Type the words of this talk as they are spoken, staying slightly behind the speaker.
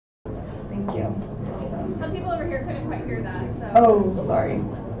Thank you. Some people over here couldn't quite hear that. So. Oh, sorry.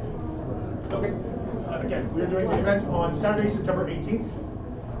 Okay. Again, we're doing an event on Saturday, September 18th.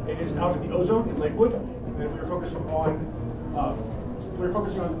 It is out at the Ozone in Lakewood, and we're focusing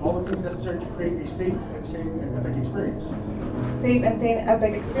on all the things necessary to create a safe and sane and epic experience. Safe and sane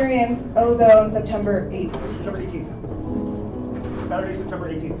epic experience. Ozone, September 8th. September 18th. Saturday, September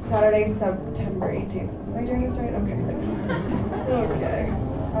 18th. Saturday, September 18th. Am I doing this right? Okay, thanks. Okay.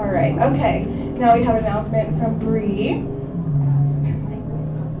 All right. Okay. Now we have an announcement from Bree.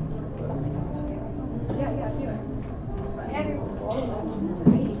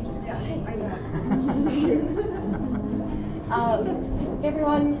 Hey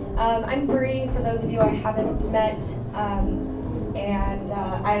everyone, I'm Bree, for those of you I haven't met, and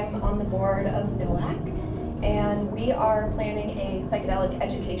I'm on the board of NOAC, and we are planning a psychedelic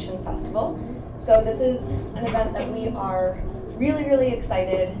education festival. So this is an event that we are really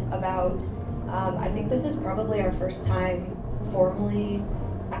excited about. I think this is probably our first time formally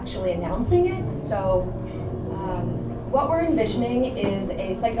actually announcing it, so what we're envisioning is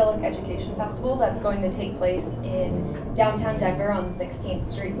a psychedelic education festival that's going to take place in downtown Denver on 16th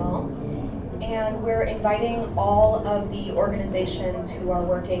Street Mall. And we're inviting all of the organizations who are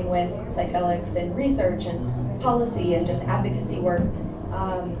working with psychedelics in research and policy and just advocacy work.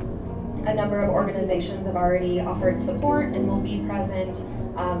 A number of organizations have already offered support and will be present.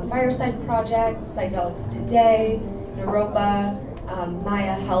 Fireside Project, Psychedelics Today, Naropa,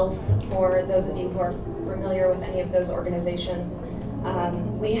 Maya Health, for those of you who are familiar with any of those organizations.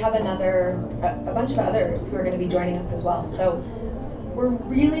 We have a bunch of others who are going to be joining us as well. So we're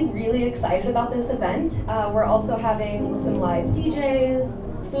really excited about this event. We're also having some live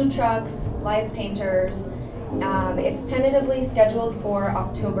DJs, food trucks, live painters. It's tentatively scheduled for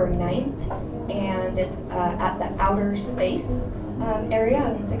October 9th, and it's at the Outer Space area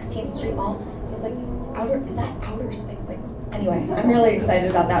on 16th Street Mall. So it's like outer space? Like, anyway, I'm really excited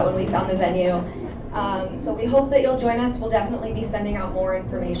about that when we found the venue. So we hope that you'll join us. We'll definitely be sending out more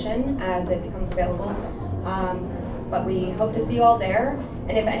information as it becomes available. But we hope to see you all there.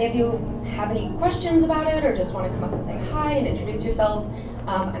 And if any of you have any questions about it or just want to come up and say hi and introduce yourselves,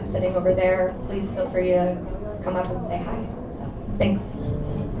 I'm sitting over there. Please feel free to come up and say hi. So, thanks.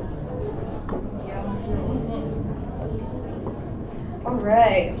 All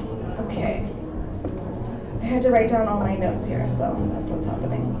right. Okay. I had to write down all my notes here, so that's what's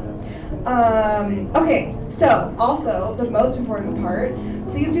happening. Okay, so also the most important part,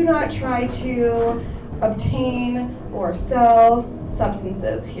 please do not try to obtain or sell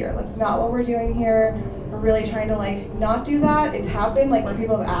substances here. That's not what we're doing here. We're really trying to not do that. It's happened where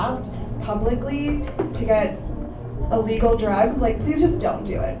people have asked publicly to get illegal drugs. Please just don't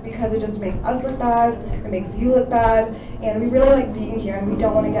do it, because it just makes us look bad, it makes you look bad, and we really like being here and we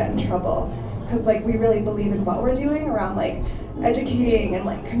don't want to get in trouble, because we really believe in what we're doing around educating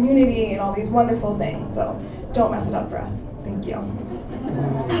and community and all these wonderful things. So don't mess it up for us. Thank you.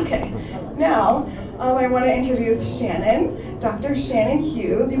 Okay, now I want to introduce Shannon, Dr. Shannon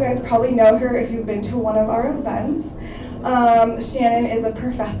Hughes. You guys probably know her if you've been to one of our events. Shannon is a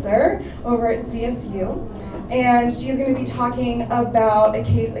professor over at CSU, and she's going to be talking about a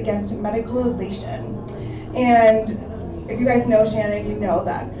case against medicalization. And if you guys know Shannon, you know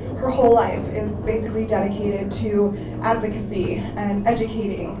that her whole life is basically dedicated to advocacy and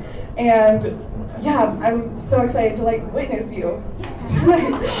educating. And yeah, I'm so excited to witness you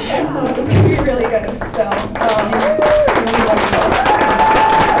tonight. It's going to be really good. So, really wonderful.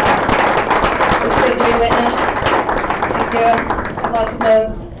 It's good to be witnessed. Thank you. Lots of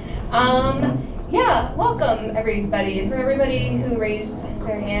notes. Yeah, welcome everybody. And for everybody who raised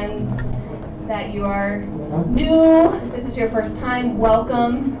their hands that you are new, this is your first time,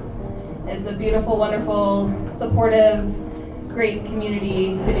 welcome. It's a beautiful, wonderful, supportive, great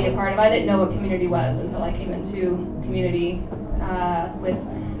community to be a part of. I didn't know what community was until I came into community with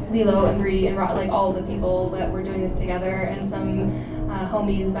Lilo and Bree and all the people that were doing this together, and some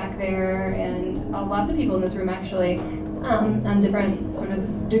homies back there, and lots of people in this room actually, on different sort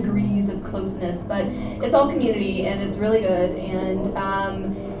of degrees of closeness. But it's all community, and it's really good, and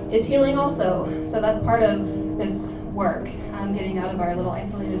it's healing also. So that's part of this work, getting out of our little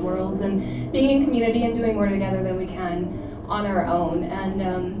isolated worlds and being in community and doing more together than we can on our own, and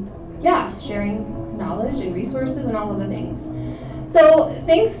yeah, sharing knowledge and resources and all of the things. So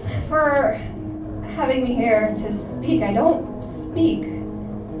thanks for having me here to speak. I don't speak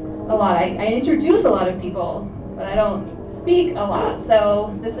a lot. I introduce a lot of people, but I don't speak a lot.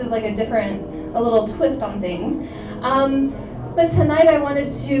 So this is a little twist on things. But tonight I wanted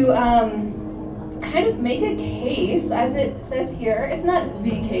to kind of make a case, as it says here. It's not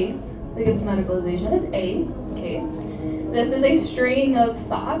the case, against medicalization. It's a case. This is a string of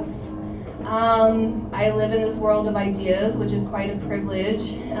thoughts. I live in this world of ideas, which is quite a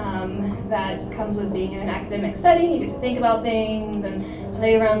privilege that comes with being in an academic setting. You get to think about things and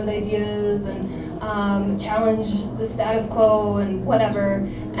play around with ideas and challenge the status quo and whatever.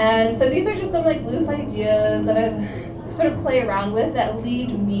 And so these are just some like loose ideas that I've sort of play around with that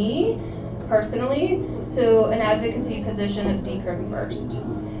lead me personally to an advocacy position of decrim first,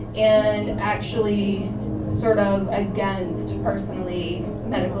 and actually sort of against personally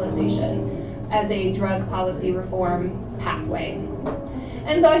medicalization as a drug policy reform pathway.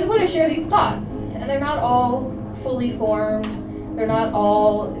 And so I just want to share these thoughts, and they're not all fully formed. They're not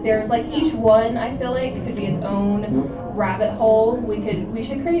all, there's like each one I feel like could be its own rabbit hole. We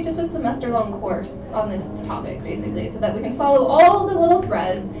should create just a semester-long course on this topic basically, so that we can follow all the little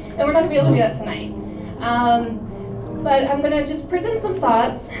threads, and we're not gonna be able to do that tonight. But I'm gonna just present some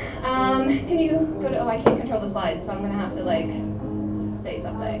thoughts. Can you go to, oh, I can't control the slides, so I'm gonna have to like say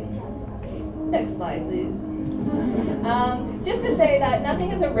something. Next slide, please. Just to say that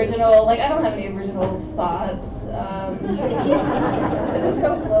nothing is original. Like, I don't have any original thoughts. Does this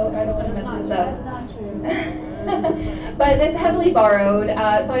go float? I don't want to mess this up. But it's heavily borrowed,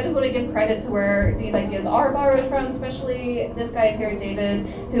 so I just want to give credit to where these ideas are borrowed from, especially this guy up here, David,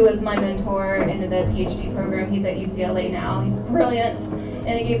 who was my mentor in the PhD program. He's at UCLA now. He's brilliant,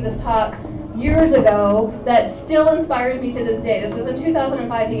 and he gave this talk years ago that still inspires me to this day. This was in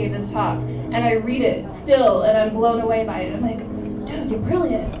 2005 he gave this talk, and I read it still, and I'm blown away by it. I'm like, dude, you're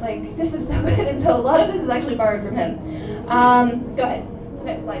brilliant. Like, this is so good. And so a lot of this is actually borrowed from him. Go ahead.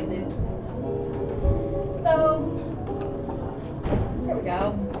 Next slide, please. So, here we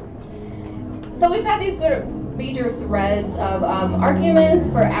go. So we've got these sort of major threads of arguments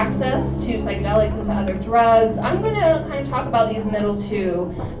for access to psychedelics and to other drugs. I'm going to kind of talk about these middle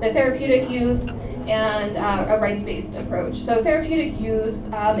two, the therapeutic use and a rights-based approach. So therapeutic use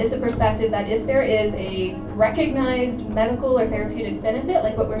is a perspective that if there is a recognized medical or therapeutic benefit,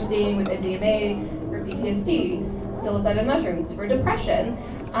 like what we're seeing with MDMA or PTSD, psilocybin mushrooms for depression,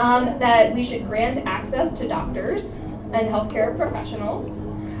 that we should grant access to doctors and healthcare professionals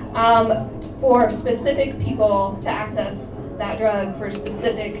for specific people to access that drug for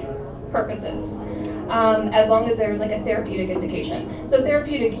specific purposes, as long as there's like a therapeutic indication. So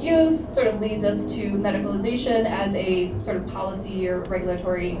therapeutic use sort of leads us to medicalization as a sort of policy or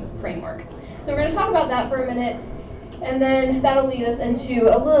regulatory framework. So we're going to talk about that for a minute, and then that'll lead us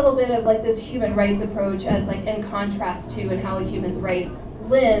into a little bit of like this human rights approach as like in contrast to and how a human rights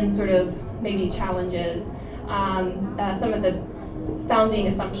lens sort of maybe challenges some of the founding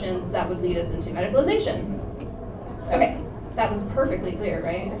assumptions that would lead us into medicalization. Okay, that was perfectly clear,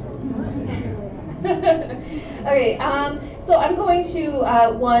 right? Okay, so I'm going to,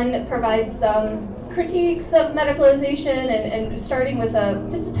 one, provide some critiques of medicalization and starting with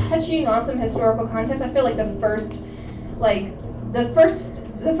just touching on some historical context. I feel like the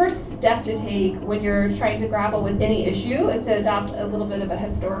first step to take when you're trying to grapple with any issue is to adopt a little bit of a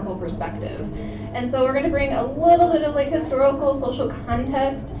historical perspective. And so we're going to bring a little bit of like historical, social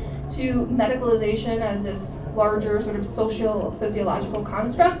context to medicalization as this larger sort of sociological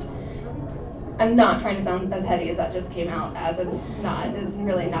construct. I'm not trying to sound as heady as that just came out, as it's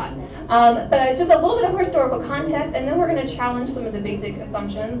really not. But just a little bit of historical context, and then we're going to challenge some of the basic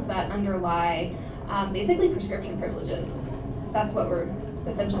assumptions that underlie basically prescription privileges. That's what we're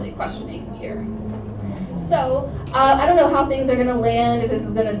essentially questioning here. So, I don't know how things are going to land, if this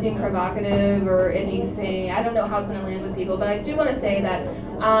is going to seem provocative or anything. I don't know how it's going to land with people, but I do want to say that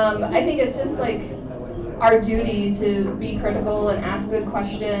I think it's just like our duty to be critical and ask good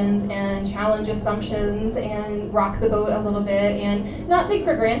questions and challenge assumptions and rock the boat a little bit and not take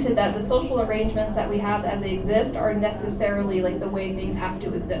for granted that the social arrangements that we have as they exist are necessarily like the way things have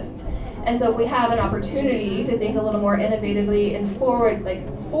to exist. And so if we have an opportunity to think a little more innovatively and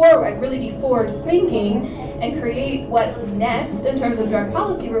really be forward thinking and create what's next in terms of drug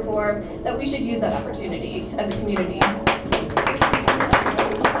policy reform, that we should use that opportunity as a community.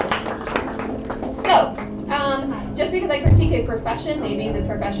 So, just because I critique a profession, maybe the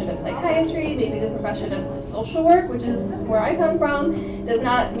profession of psychiatry, maybe the profession of social work, which is where I come from, does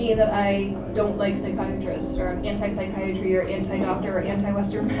not mean that I don't like psychiatrists or I'm anti-psychiatry or anti-doctor or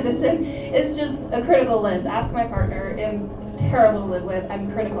anti-Western medicine. It's just a critical lens. Ask my partner. I'm terrible to live with.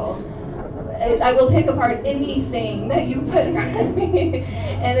 I'm critical. I will pick apart anything that you put in front of me,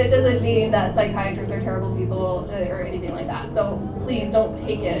 and it doesn't mean that psychiatrists are terrible people or anything like that. So please don't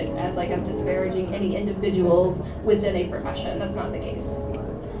take it as like I'm disparaging any individuals within a profession. That's not the case.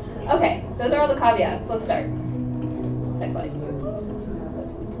 Okay, those are all the caveats. Let's start. Next slide.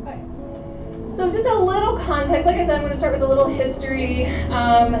 So just a little context, like I said, I'm going to start with a little history.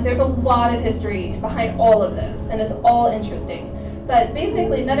 There's a lot of history behind all of this, and it's all interesting. But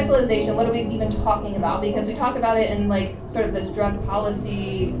basically, medicalization, what are we even talking about? Because we talk about it in like sort of this drug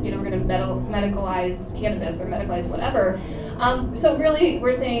policy, you know, we're going to medicalize cannabis or medicalize whatever. So really,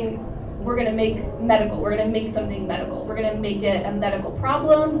 we're saying we're going to make medical, we're going to make something medical. We're going to make it a medical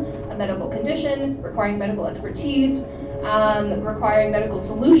problem, a medical condition, requiring medical expertise, requiring medical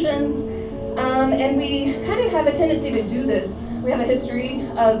solutions. And we kind of have a tendency to do this. We have a history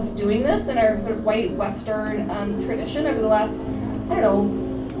of doing this in our sort of white Western tradition over the last, I don't know,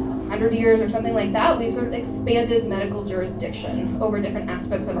 100 years or something like that. We've sort of expanded medical jurisdiction over different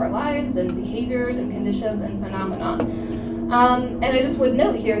aspects of our lives and behaviors and conditions and phenomena. And I just would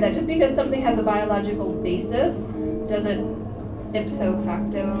note here that just because something has a biological basis doesn't ipso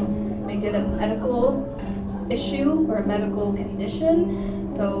facto make it a medical issue or a medical condition.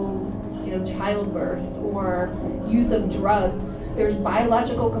 So, you know, childbirth or use of drugs, there's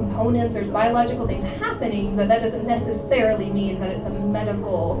biological components, there's biological things happening, but that doesn't necessarily mean that it's a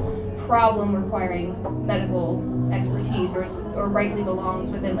medical problem requiring medical expertise or rightly belongs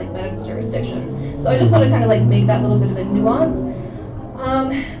within like medical jurisdiction. So I just want to kind of like make that little bit of a nuance.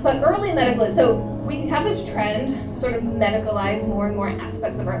 But early medical, so we have this trend to sort of medicalize more and more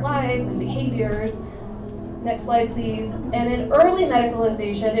aspects of our lives and behaviors. Next slide, please. And in early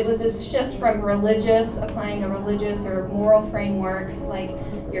medicalization, it was this shift from religious, applying a religious or moral framework, like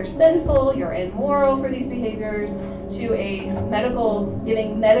you're sinful, you're immoral for these behaviors, to a medical,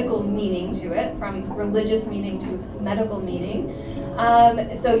 giving medical meaning to it, from religious meaning to medical meaning.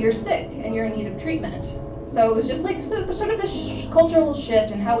 So you're sick and you're in need of treatment. So it was just like sort of this cultural shift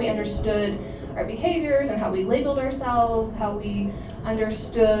in how we understood our behaviors and how we labeled ourselves, how we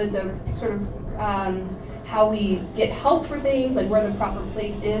understood the sort of how we get help for things, like where the proper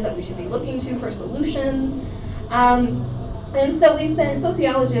place is that we should be looking to for solutions. And so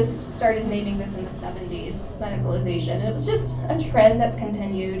sociologists started naming this in the 70s, medicalization. And it was just a trend that's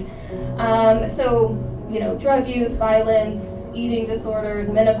continued. So, you know, drug use, violence, eating disorders,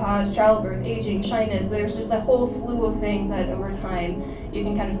 menopause, childbirth, aging, shyness, there's just a whole slew of things that over time you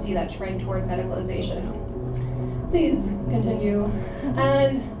can kind of see that trend toward medicalization. Please continue.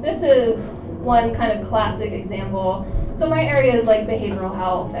 And this is one kind of classic example. So my area is like behavioral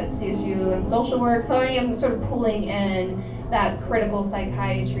health at CSU and social work, so I am sort of pulling in that critical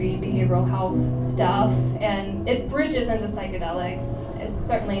psychiatry, behavioral health stuff, and it bridges into psychedelics, it's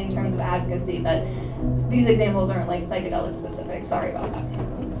certainly in terms of advocacy, but these examples aren't like psychedelic specific, sorry about that.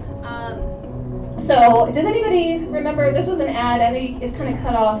 So does anybody remember, this was an ad, I think it's kind of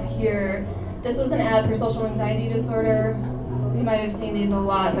cut off here, this was an ad for social anxiety disorder. You might have seen these a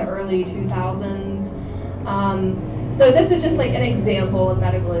lot in the early 2000s. So this is just like an example of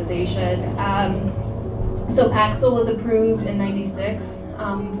medicalization. So Paxil was approved in '96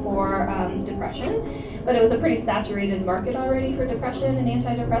 for depression, but it was a pretty saturated market already for depression and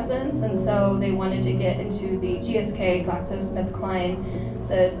antidepressants, and so they wanted to get into the GSK, GlaxoSmithKline,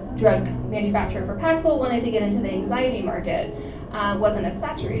 the drug manufacturer for Paxil, wanted to get into the anxiety market. Wasn't as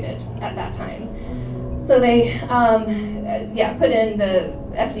saturated at that time. So they put in the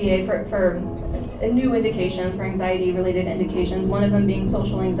FDA for new indications, for anxiety-related indications, one of them being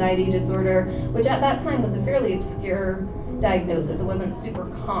social anxiety disorder, which at that time was a fairly obscure diagnosis. It wasn't super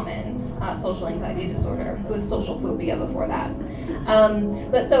common, social anxiety disorder. It was social phobia before that.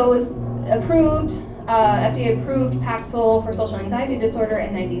 But so it was approved, FDA approved Paxil for social anxiety disorder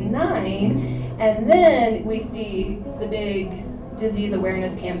in '99, and then we see the big disease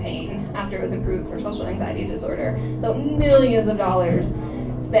awareness campaign after it was approved for social anxiety disorder. So millions of dollars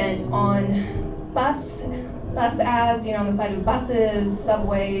spent on bus ads, you know, on the side of buses,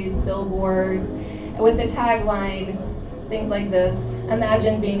 subways, billboards, with the tagline, things like this,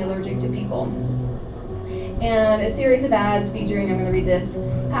 imagine being allergic to people. And a series of ads featuring, I'm going to read this,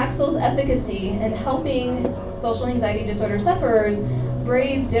 Paxil's efficacy in helping social anxiety disorder sufferers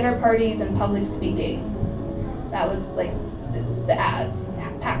brave dinner parties and public speaking. That was like the ads.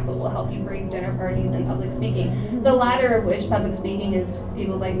 Paxil will help you brave dinner parties and public speaking. The latter of which, public speaking, is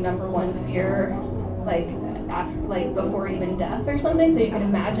people's like #1 fear, like after, like before even death or something. So you can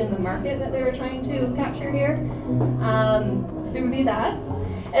imagine the market that they were trying to capture here through these ads.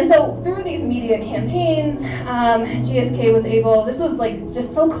 And so through these media campaigns, GSK was able, this was like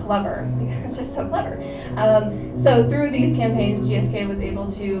just so clever, it's just so clever. So through these campaigns, GSK was able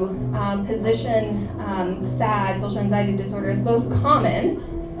to position SAD, social anxiety disorder, as both common,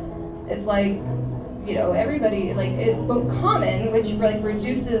 it's like, you know, everybody, like, it's both common, which like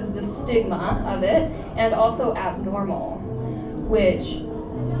reduces the stigma of it, and also abnormal, which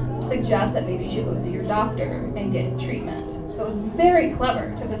suggests that maybe you should go see your doctor and get treatment. So it was very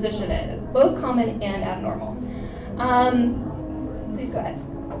clever to position it, both common and abnormal. Please go ahead.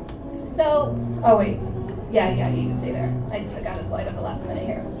 So, oh wait, yeah, you can stay there. I got a slide at the last minute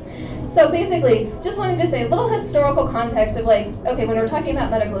here. So basically, just wanted to say a little historical context of like, okay, when we're talking about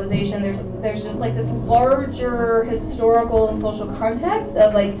medicalization, there's just like this larger historical and social context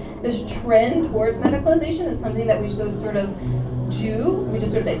of like this trend towards medicalization is something that we just sort of do. We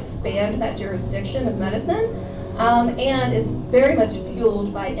just sort of expand that jurisdiction of medicine. And it's very much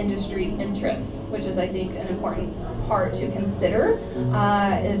fueled by industry interests, which is, I think, an important part to consider,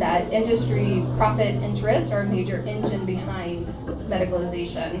 that industry profit interests are a major engine behind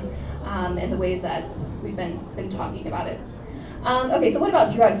medicalization in the ways that we've been talking about it. Okay, so what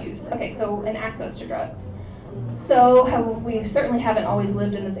about drug use? Okay, so and access to drugs. So we certainly haven't always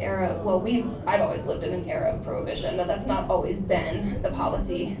lived in this era, well, I've always lived in an era of prohibition, but that's not always been the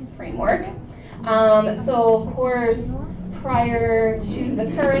policy framework. So of course, prior to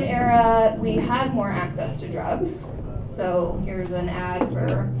the current era, we had more access to drugs. So here's an ad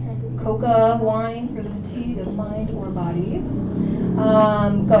for coca wine for the fatigue of mind or body.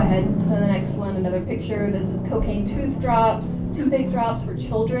 Go ahead to the next one, another picture. This is cocaine toothache drops for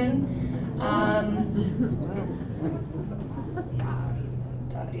children.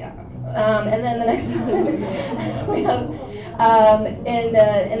 And then the next one, we have in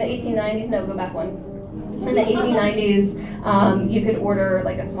the 1890s, no, go back one. In the 1890s, you could order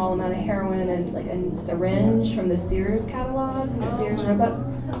like a small amount of heroin and like a syringe from the Sears catalog, the Sears Roebuck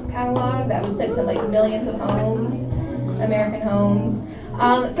catalog that was sent to like millions of homes, American homes.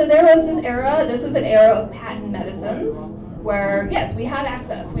 So there was this era, this was an era of patent medicines where, yes, we had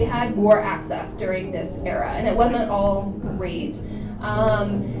access. We had more access during this era, and it wasn't all great.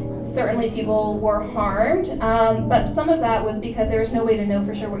 Certainly people were harmed, but some of that was because there was no way to know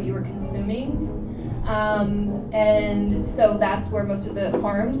for sure what you were consuming. And so that's where most of the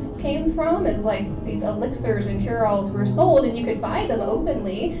harms came from, is like these elixirs and cure-alls were sold and you could buy them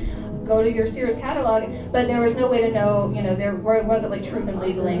openly, go to your Sears catalog, but there was no way to know, there wasn't like truth in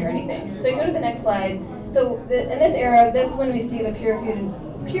labeling or anything. So you go to the next slide. So in this era, that's when we see the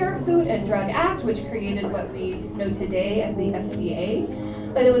Pure Food and Drug Act, which created what we know today as the FDA.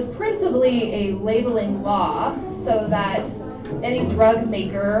 But it was principally a labeling law so that any drug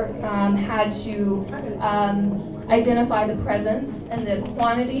maker had to identify the presence and the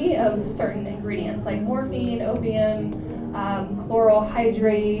quantity of certain ingredients like morphine, opium, chloral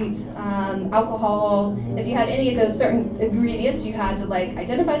hydrate, alcohol. If you had any of those certain ingredients, you had to like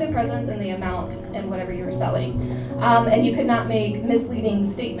identify the presence and the amount and whatever you were selling. And you could not make misleading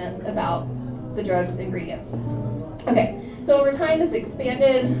statements about the drug's ingredients. Okay, so over time this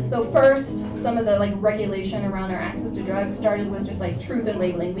expanded. So first, some of the like regulation around our access to drugs started with just like truth in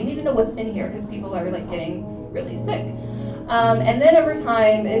labeling. We need to know what's in here because people are like getting really sick. And then over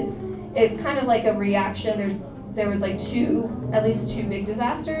time, it's kind of like a reaction. There was like at least two big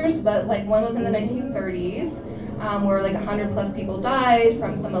disasters, but like one was in the 1930s, where like 100 plus people died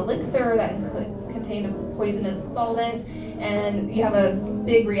from some elixir that contained a poisonous solvent, and you have a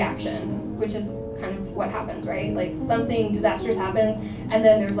big reaction, which is kind of what happens, right? Like something disastrous happens, and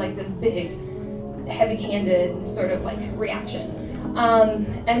then there's like this big, heavy-handed sort of like reaction.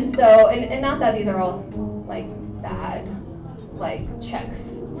 And so, and not that these are all like bad, like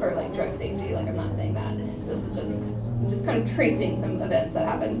checks for like drug safety. Like I'm not saying that. This is just kind of tracing some events that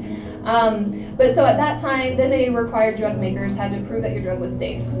happened. But so at that time, then they required drug makers had to prove that your drug was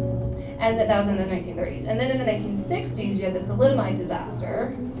safe. And that was in the 1930s. And then in the 1960s, you had the thalidomide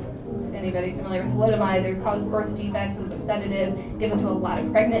disaster. Anybody familiar with thalidomide? They caused birth defects. It was a sedative given to a lot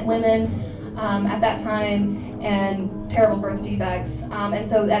of pregnant women at that time, and terrible birth defects. And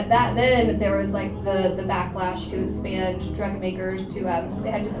so at that, then there was like the backlash to expand drug makers to,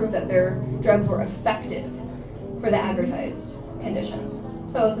 they had to prove that their drugs were effective for the advertised conditions.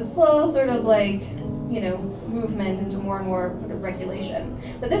 So it's a slow sort of like, movement into more and more sort of regulation.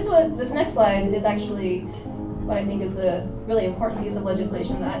 But this next slide is actually what I think is the really important piece of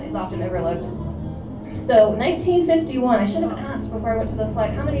legislation that is often overlooked. So 1951, I should have asked before I went to this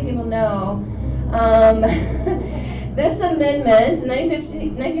slide, how many people know this amendment,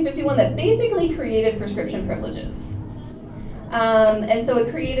 1951, that basically created prescription privileges. And so it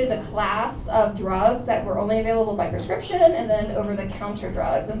created a class of drugs that were only available by prescription and then over-the-counter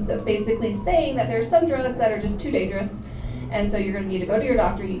drugs. And so basically saying that there are some drugs that are just too dangerous, and so you're going to need to go to your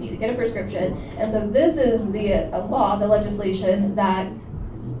doctor, you need to get a prescription. And so this is the legislation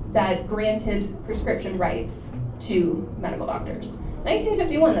that granted prescription rights to medical doctors.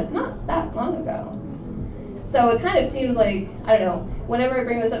 1951, that's not that long ago. So it kind of seems like, I don't know, whenever I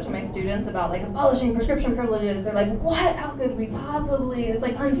bring this up to my students about like abolishing prescription privileges, they're like, what? How could we possibly? It's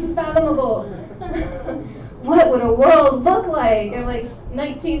like unfathomable. What would a world look like? I'm like,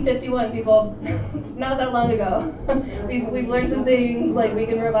 1951, people. Not that long ago. we've learned some things, like we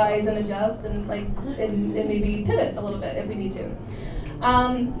can revise and adjust and like and maybe pivot a little bit if we need to.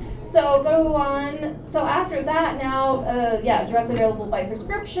 So go on. So after that, now, drugs available by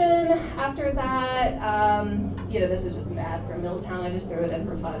prescription. After that, this is just an ad for Middletown. I just threw it in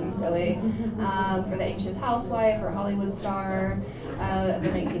for fun, really. For the anxious housewife or Hollywood star of the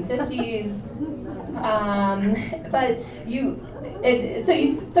 1950s. So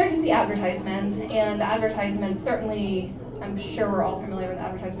you start to see advertisements, and the advertisements certainly, I'm sure we're all familiar with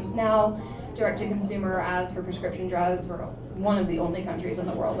advertisements now. Direct-to-consumer ads for prescription drugs. We're one of the only countries in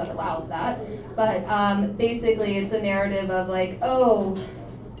the world that allows that. But basically, it's a narrative of like, oh,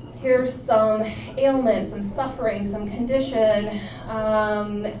 here's some ailment, some suffering, some condition,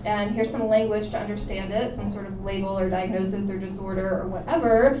 and here's some language to understand it, some sort of label or diagnosis or disorder or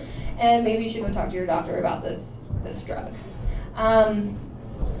whatever, and maybe you should go talk to your doctor about this drug.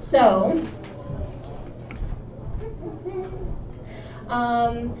 So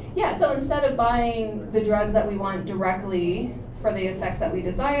instead of buying the drugs that we want directly for the effects that we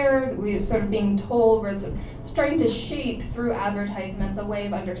desire, we're sort of being told, we're sort of starting to shape through advertisements a way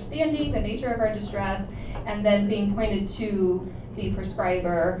of understanding the nature of our distress and then being pointed to the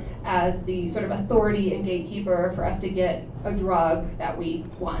prescriber as the sort of authority and gatekeeper for us to get a drug that we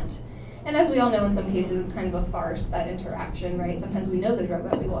want. And as we all know, in some cases, it's kind of a farce, that interaction, right? Sometimes we know the drug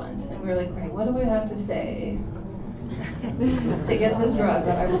that we want, and we're like, right, what do I have to say to get this drug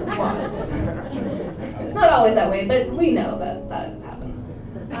that I want? It's not always that way, but we know that happens.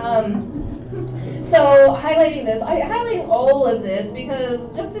 So highlighting this, highlighting all of this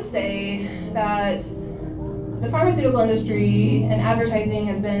because just to say that the pharmaceutical industry and advertising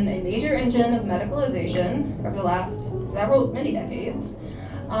has been a major engine of medicalization over the last many decades.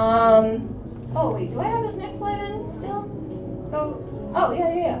 Oh wait, do I have this next slide in still? Go. Oh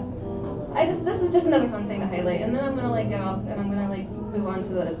yeah. This is just another fun thing to highlight, and then I'm gonna get off and I'm gonna move on to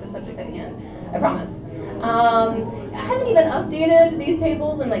the subject at hand. I promise. I haven't even updated these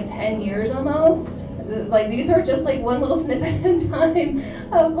tables in 10 years almost. These are just one little snippet in time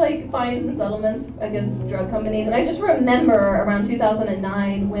of fines and settlements against drug companies, and I just remember around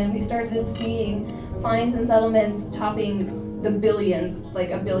 2009 when we started seeing fines and settlements topping the billions,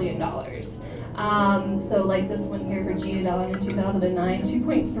 $1 billion. So this one here for Giadon in 2009,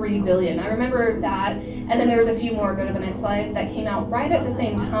 2.3 billion. I remember that, and then there was a few more, go to the next slide, that came out right at the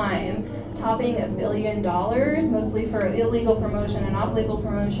same time, topping $1 billion, mostly for illegal promotion and off-label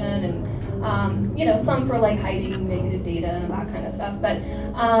promotion, and some for hiding negative data and that kind of stuff. But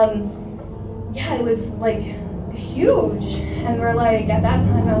it was huge, and we're at that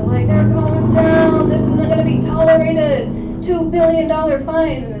time I was they're going down, this isn't going to be tolerated, $2 billion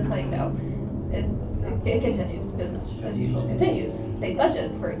fine, and it's no, it continues, business as usual continues. They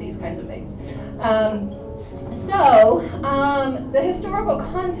budget for these kinds of things. The historical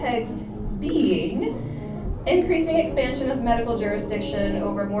context being increasing expansion of medical jurisdiction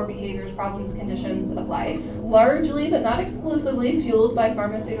over more behaviors, problems, conditions of life, largely but not exclusively fueled by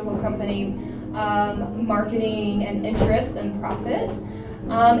pharmaceutical company marketing and interest and profit.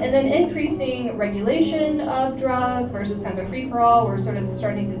 And then increasing regulation of drugs versus kind of a free-for-all. We're sort of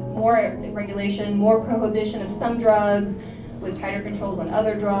starting to more regulation, more prohibition of some drugs with tighter controls on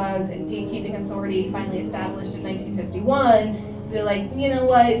other drugs, and gatekeeping authority finally established in 1951. Be you know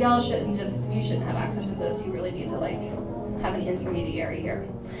what, y'all shouldn't you shouldn't have access to this. You really need to have an intermediary here.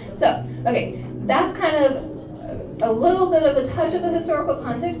 So, okay, that's kind of a little bit of a touch of a historical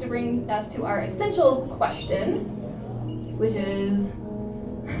context to bring us to our essential question, which is,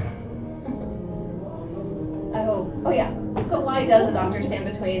 I hope, oh yeah, so why does a doctor stand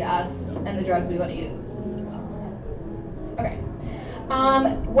between us and the drugs we want to use? Okay,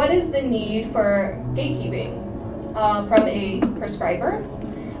 what is the need for gatekeeping from a prescriber?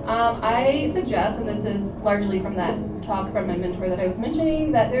 I suggest, and this is largely from that talk from my mentor that I was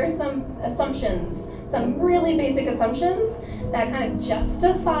mentioning, that there are some assumptions, some really basic assumptions that kind of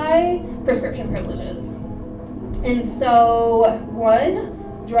justify prescription privileges. And so, one,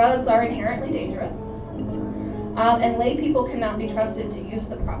 drugs are inherently dangerous, and lay people cannot be trusted to use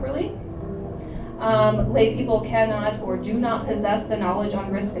them properly. Lay people cannot or do not possess the knowledge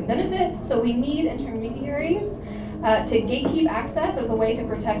on risk and benefits, so we need intermediaries to gatekeep access as a way to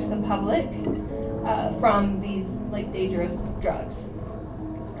protect the public from these dangerous drugs.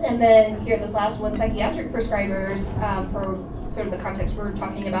 And then here, this last one, psychiatric prescribers, for sort of the context we're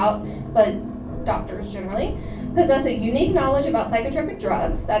talking about, but doctors generally, possess a unique knowledge about psychotropic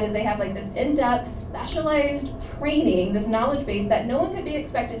drugs. That is, they have like this in-depth, specialized training, this knowledge base that no one could be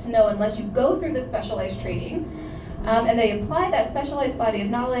expected to know unless you go through this specialized training. And they apply that specialized body of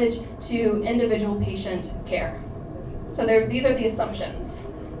knowledge to individual patient care. So these are the assumptions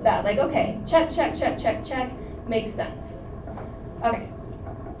that, like, okay, check, check, check, check, check, makes sense. Okay,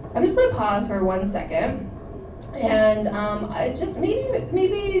 I'm just gonna pause for 1 second. And just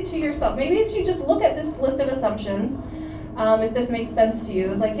maybe to yourself, maybe if you just look at this list of assumptions, if this makes sense to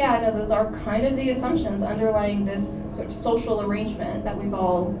you, it's like, yeah, no, those are kind of the assumptions underlying this sort of social arrangement that we've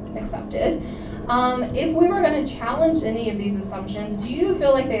all accepted. If we were going to challenge any of these assumptions, do you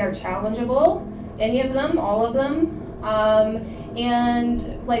feel like they are challengeable? Any of them? All of them?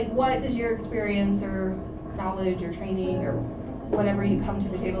 And like, what is your experience or knowledge or training or whatever you come to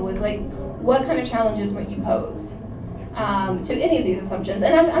the table with? Like, what kind of challenges might you pose to any of these assumptions?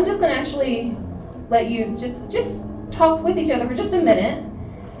 And I'm just going to actually let you just talk with each other for just a minute.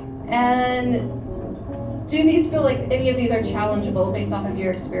 And do these feel like any of these are challengeable based off of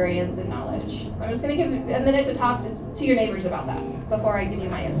your experience and knowledge? I'm just going to give a minute to talk to your neighbors about that before I give you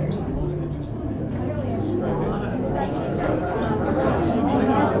my answers.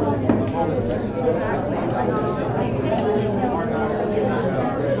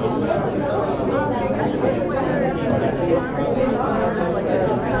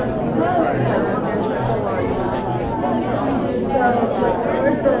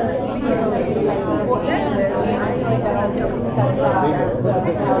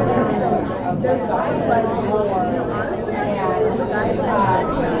 There's a lot of pleasant more, and the guy that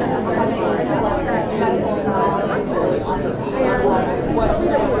and told me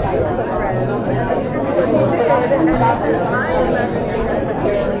that we were Facebook friends, and then he told me what he did, and I am actually a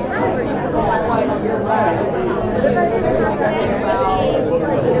subscriber, even though I'm 5 years old. But if I didn't have that connection, it's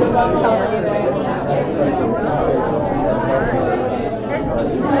like it's long time. And even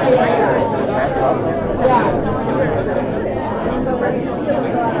though I got but we're going to be able to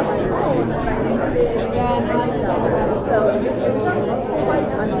go out on my own if I needed anything else. So it's not quite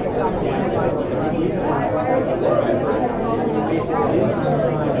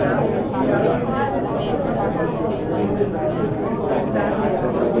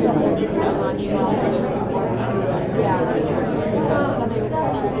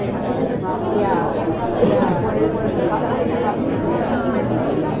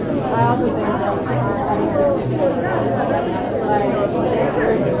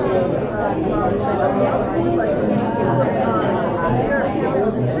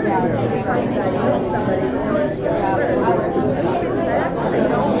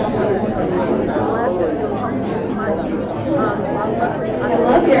I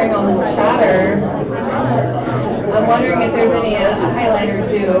love hearing all this chatter. I'm wondering if there's any a highlight or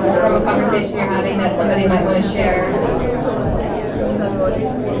two from a conversation you're having that somebody might want to share.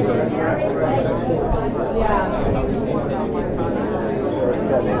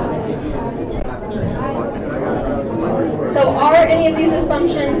 So are any of these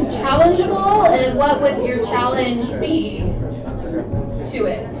assumptions challengeable, and what would your challenge be to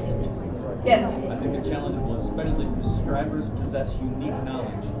it? Yes? I think they're challengeable, especially prescribers possess unique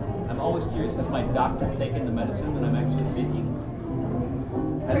knowledge. I'm always curious, has my doctor taken the medicine that I'm actually seeking?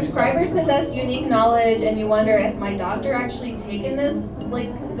 Prescribers possess unique knowledge, and you wonder, has my doctor actually taken this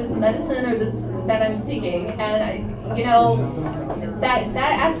medicine or this that I'm seeking? And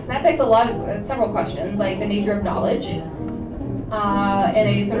that begs a lot of several questions, like the nature of knowledge. In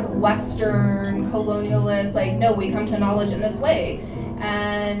a sort of Western colonialist, like, no, we come to knowledge in this way,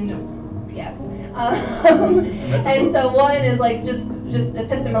 and yes. And so one is like just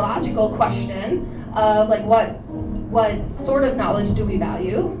epistemological question of like what sort of knowledge do we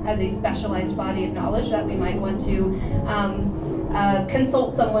value as a specialized body of knowledge that we might want to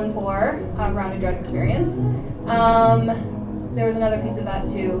consult someone for around a drug experience. There was another piece of that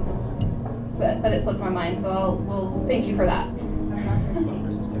too, but it slipped my mind, so we'll thank you for that.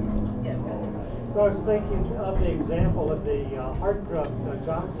 So I was thinking of the example of the heart drug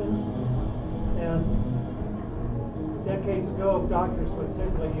Johnson, and decades ago doctors would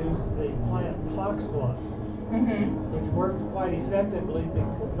simply use the plant foxglove, which worked quite effectively,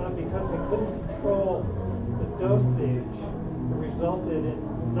 but because they couldn't control the dosage, it resulted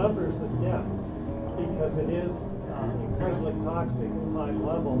in numbers of deaths, because it is incredibly toxic at high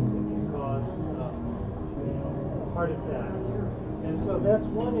levels. It can cause heart attacks. And so that's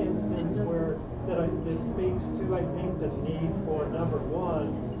one instance where that speaks to, I think, the need for, number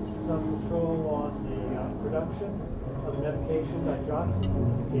one, some control on the production of medication, digoxin in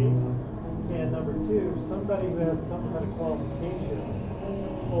this case, and number two, somebody who has some kind of qualification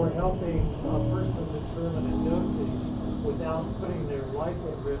for helping a person determine a dosage without putting their life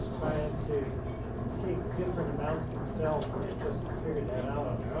at risk trying to take different amounts themselves and they just figured that out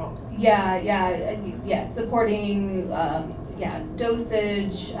on their own. Yes, supporting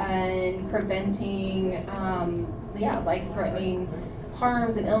dosage and preventing life-threatening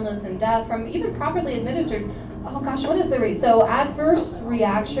harms and illness and death from even properly administered. Oh gosh, what is the rate? So adverse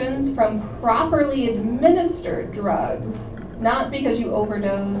reactions from properly administered drugs, not because you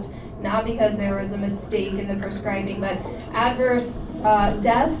overdosed, not because there was a mistake in the prescribing, but adverse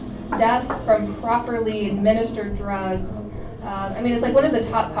deaths from properly administered drugs. It's like one of the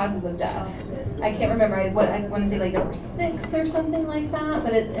top causes of death. I can't remember, I want to say like number 6 or something like that,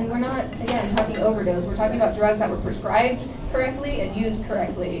 and we're not, again, talking overdose, we're talking about drugs that were prescribed correctly and used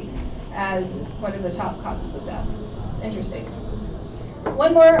correctly as one of the top causes of death. Interesting.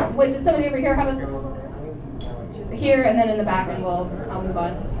 One more, does somebody over here have a, here and then in the back, and I'll move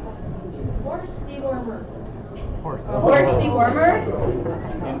on. Horse dewormer. Horse dewormer?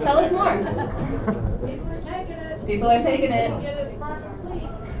 Tell us more. People are taking it. People are taking it. Get it farm complete.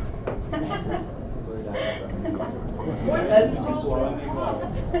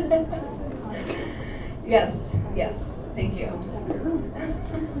 Yes, thank you.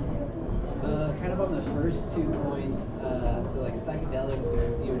 Kind of on the first 2 points, so like psychedelics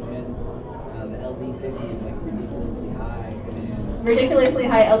and theogens, the LD50 is like ridiculously high. And ridiculously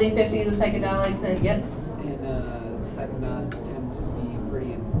high LD50s of psychedelics, and yes. And psychonauts tend to be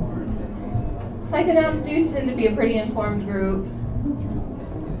pretty informed. Psychonauts do tend to be a pretty informed group.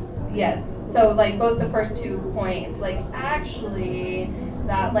 Yes, so like both the first 2 points, like actually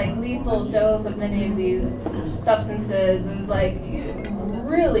that like lethal dose of many of these substances is like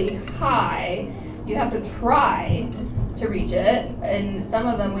really high. You have to try to reach it, and some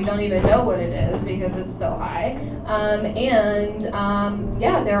of them we don't even know what it is because it's so high.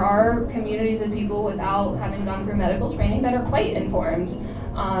 There are communities of people without having gone through medical training that are quite informed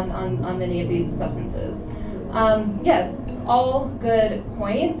on many of these substances. Yes, all good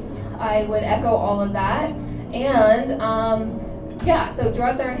points. I would echo all of that. And so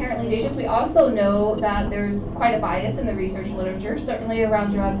drugs are inherently dangerous. We also know that there's quite a bias in the research literature, certainly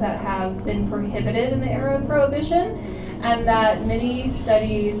around drugs that have been prohibited in the era of prohibition, and that many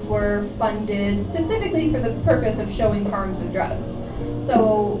studies were funded specifically for the purpose of showing harms of drugs.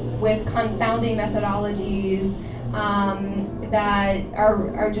 So with confounding methodologies that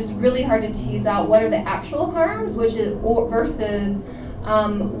are just really hard to tease out what are the actual harms, versus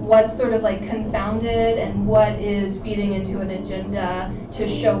what's sort of like confounded and what is feeding into an agenda to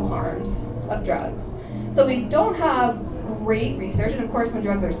show harms of drugs. So we don't have great research, and of course when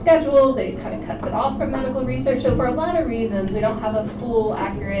drugs are scheduled, it kind of cuts it off from medical research. So for a lot of reasons, we don't have a full,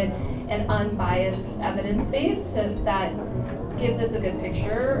 accurate, and unbiased evidence base that gives us a good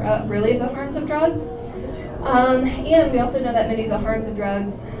picture, really, of the harms of drugs. And we also know that many of the harms of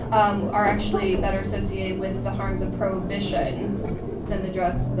drugs are actually better associated with the harms of prohibition than the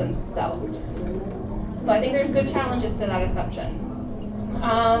drugs themselves. So I think there's good challenges to that assumption.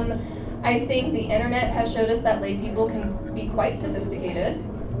 I think the internet has showed us that lay people can be quite sophisticated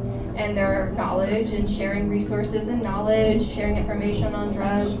and their knowledge and sharing resources and knowledge, sharing information on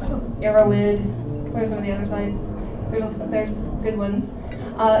drugs, Arrowid, what are some of the other sites? There's good ones.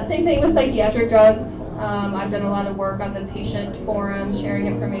 Same thing with psychiatric drugs. I've done a lot of work on the patient forums, sharing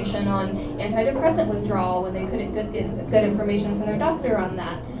information on antidepressant withdrawal when they couldn't get good information from their doctor on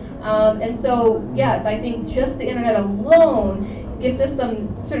that. And so, yes, I think just the internet alone gives us some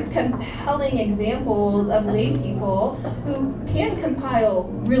sort of compelling examples of lay people who can compile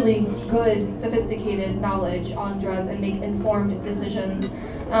really good, sophisticated knowledge on drugs and make informed decisions.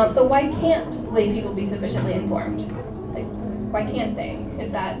 So why can't lay people be sufficiently informed? Like, why can't they,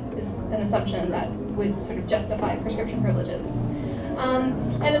 if that is an assumption that would sort of justify prescription privileges?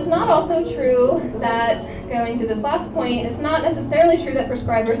 And it's not also true that, going to this last point, it's not necessarily true that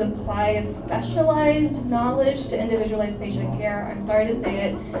prescribers apply a specialized knowledge to individualized patient care. I'm sorry to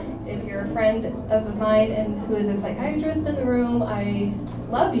say it. If you're a friend of mine and who is a psychiatrist in the room, I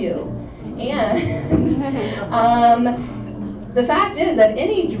love you. And the fact is that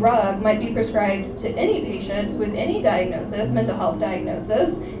any drug might be prescribed to any patient with any diagnosis, mental health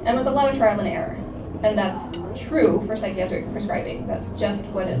diagnosis, and with a lot of trial and error. And that's true for psychiatric prescribing. That's just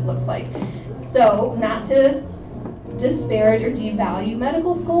what it looks like. So, not to disparage or devalue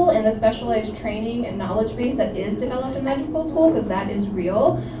medical school and the specialized training and knowledge base that is developed in medical school, because that is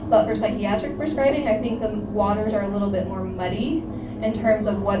real, but for psychiatric prescribing, I think the waters are a little bit more muddy in terms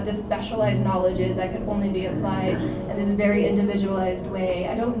of what the specialized knowledge is that could only be applied in this very individualized way.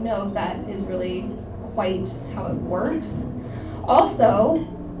 I don't know if that is really quite how it works. Also,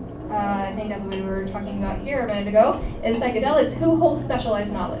 I think as we were talking about here a minute ago, in psychedelics, who holds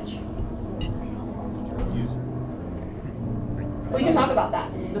specialized knowledge? We can talk about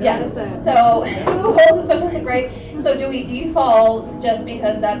that. Yes. So who holds a special, right? So do we default just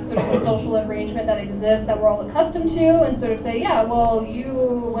because that's sort of a social arrangement that exists that we're all accustomed to, and sort of say, yeah, well,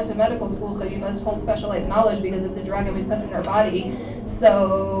 you went to medical school, so you must hold specialized knowledge because it's a drug and we put it in our body,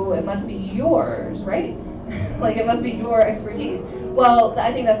 so it must be yours, right? Like it must be your expertise. Well,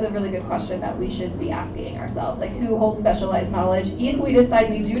 I think that's a really good question that we should be asking ourselves. Like, who holds specialized knowledge? If we decide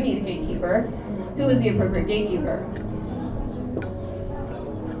we do need a gatekeeper, who is the appropriate gatekeeper?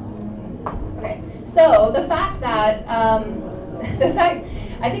 Okay, so the fact that, I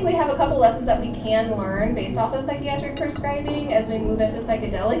think we have a couple lessons that we can learn based off of psychiatric prescribing as we move into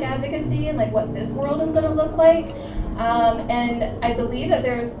psychedelic advocacy and like what this world is going to look like. And I believe that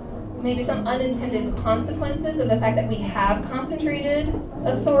there's maybe some unintended consequences of the fact that we have concentrated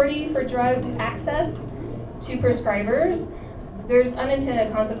authority for drug access to prescribers. There's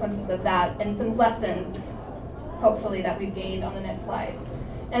unintended consequences of that and some lessons, hopefully, that we've gained on the next slide.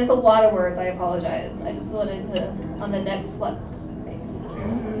 And it's a lot of words, I apologize. I just wanted to, on the next slide, thanks.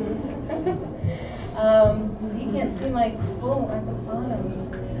 You can't see my quote at the bottom.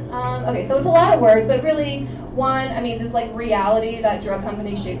 Okay, so it's a lot of words, but really, one, I mean, this like reality that drug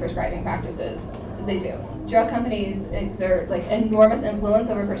companies shape prescribing practices. They do. Drug companies exert like enormous influence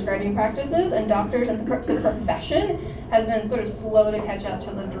over prescribing practices, and doctors and the profession has been sort of slow to catch up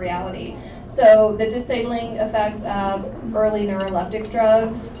to lived reality. So the disabling effects of early neuroleptic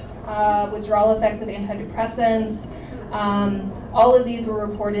drugs, withdrawal effects of antidepressants, all of these were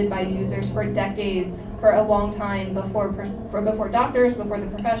reported by users for decades, for a long time before doctors, before the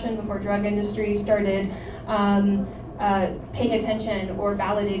profession, before drug industry started paying attention or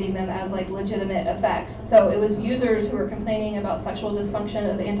validating them as like legitimate effects. So it was users who were complaining about sexual dysfunction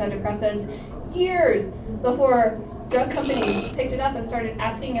of antidepressants years before drug companies picked it up and started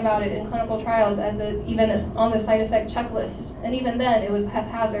asking about it in clinical trials as even on the side effect checklist. And even then it was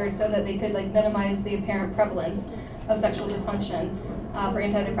haphazard so that they could like minimize the apparent prevalence of sexual dysfunction for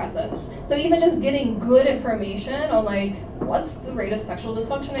antidepressants. So even just getting good information on like what's the rate of sexual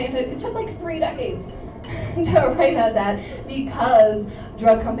dysfunction, it took like 3 decades to arrive at that because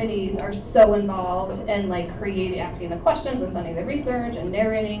drug companies are so involved in like asking the questions and funding the research and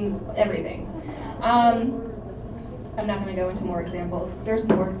narrating everything. I'm not going to go into more examples. There's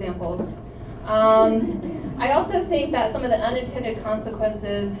more examples. I also think that some of the unintended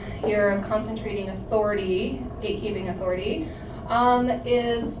consequences here of concentrating authority, gatekeeping authority,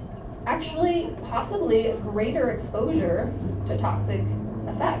 is actually possibly greater exposure to toxic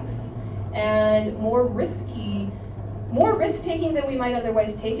effects and more risk-taking than we might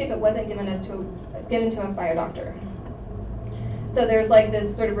otherwise take if it wasn't given to us by our doctor. So there's like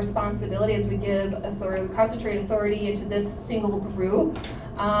this sort of responsibility as we give authority, concentrate authority into this single group,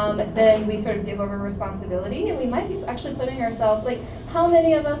 then we sort of give over responsibility, and we might be actually putting ourselves, like, how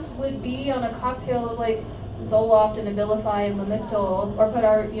many of us would be on a cocktail of like Zoloft and Abilify and Lamictal, or put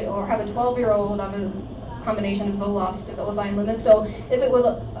our, or have a 12-year-old on a combination of Zoloft, Abilify, and Lamictal, if it was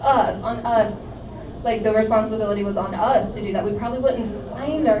on us, like the responsibility was on us to do that. We probably wouldn't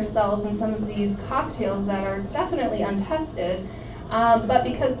find ourselves in some of these cocktails that are definitely untested, but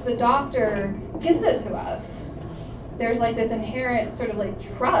because the doctor gives it to us, there's like this inherent sort of like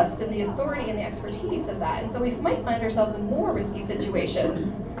trust in the authority and the expertise of that. And so we might find ourselves in more risky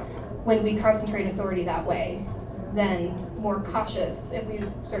situations when we concentrate authority that way than more cautious if we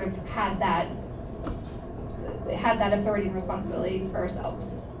sort of had that authority and responsibility for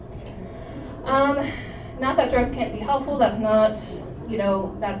ourselves. Not that drugs can't be helpful, that's not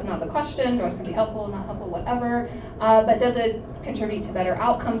the question. Drugs can be helpful, not helpful, whatever. But does it contribute to better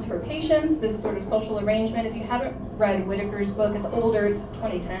outcomes for patients, this sort of social arrangement? If you haven't read Whitaker's book, it's older, it's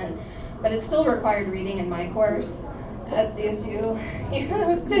 2010, but it's still required reading in my course at CSU, even though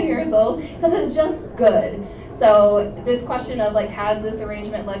it's 2 years old, because it's just good. So this question of like, has this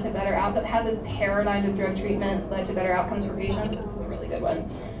arrangement led to better outcomes? Has this paradigm of drug treatment led to better outcomes for patients? This is a really good one.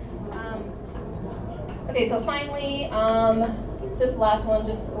 Okay, so finally, this last one,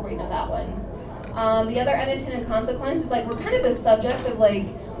 that one. The other unintended consequence is like, we're kind of the subject of like,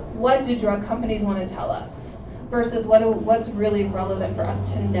 what do drug companies want to tell us versus what's really relevant for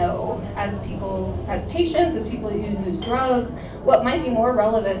us to know as people, as patients, as people who use drugs. What might be more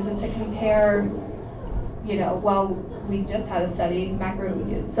relevant is to compare, we just had a study,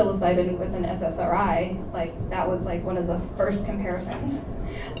 psilocybin with an SSRI, like that was like one of the first comparisons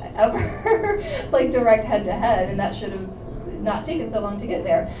ever, like direct head to head, and that should have not taken so long to get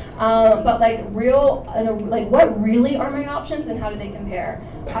there. But like what really are my options and how do they compare?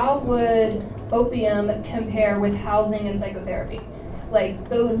 How would opium compare with housing and psychotherapy? Like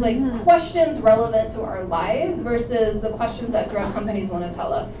those questions relevant to our lives versus the questions that drug companies want to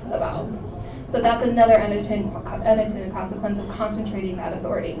tell us about. So that's another unintended consequence of concentrating that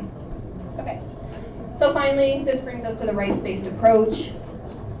authority. Okay. So finally, this brings us to the rights-based approach.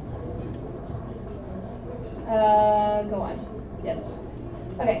 Go on. Yes.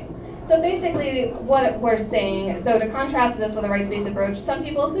 Okay. So basically, what we're saying, so to contrast this with a rights-based approach, some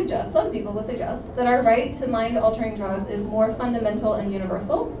people will suggest that our right to mind-altering drugs is more fundamental and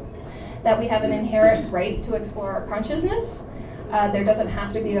universal, that we have an inherent right to explore our consciousness. There doesn't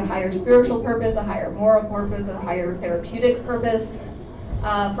have to be a higher spiritual purpose, a higher moral purpose, a higher therapeutic purpose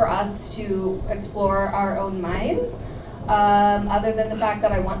for us to explore our own minds, other than the fact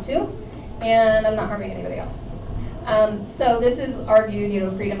that I want to, and I'm not harming anybody else. So this is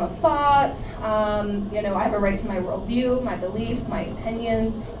argued, freedom of thought, I have a right to my worldview, my beliefs, my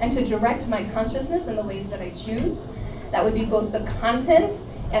opinions, and to direct my consciousness in the ways that I choose. That would be both the content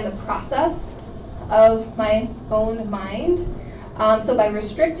and the process of my own mind. So by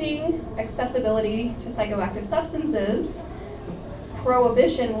restricting accessibility to psychoactive substances,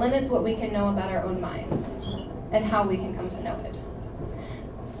 prohibition limits what we can know about our own minds and how we can come to know it.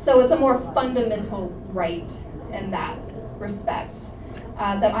 So it's a more fundamental right in that respect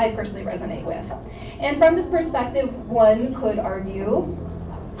that I personally resonate with. And from this perspective, one could argue,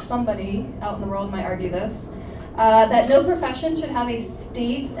 somebody out in the world might argue this, that no profession should have a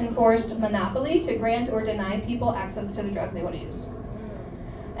state-enforced monopoly to grant or deny people access to the drugs they want to use.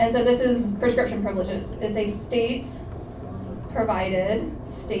 And so this is prescription privileges. It's a state-provided,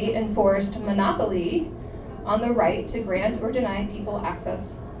 state-enforced monopoly on the right to grant or deny people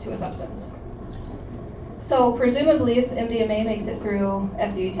access to a substance. So presumably, if MDMA makes it through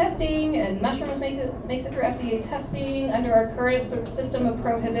FDA testing and mushrooms makes it through FDA testing, under our current sort of system of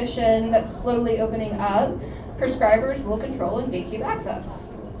prohibition that's slowly opening up, prescribers will control and gatekeep access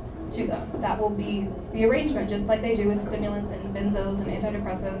to them. That will be the arrangement, just like they do with stimulants and benzos and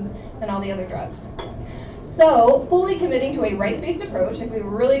antidepressants and all the other drugs. So fully committing to a rights-based approach, if we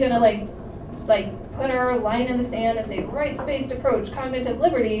were really going to like put our line in the sand and say rights-based approach, cognitive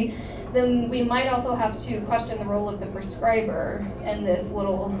liberty, then we might also have to question the role of the prescriber in this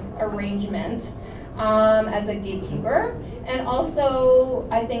little arrangement as a gatekeeper. And also,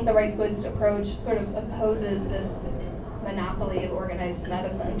 I think the rights-based approach sort of opposes this monopoly of organized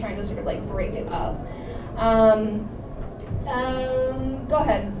medicine, trying to sort of like break it up. Go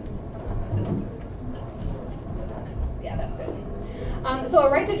ahead. Yeah, that's good. So a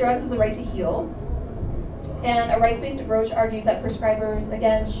right to drugs is a right to heal. And a rights-based approach argues that prescribers,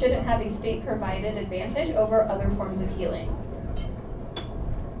 again, shouldn't have a state-provided advantage over other forms of healing.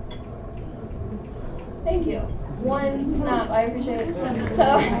 Thank you. One snap, I appreciate it.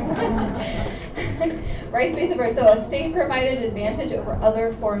 So, rights-based approach, so a state-provided advantage over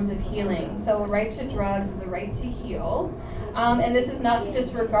other forms of healing. So a right to drugs is a right to heal. And this is not to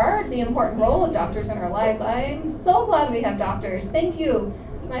disregard the important role of doctors in our lives. I'm so glad we have doctors. Thank you.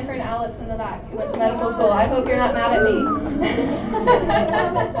 My friend Alex in the back, who went to medical school. I hope you're not mad at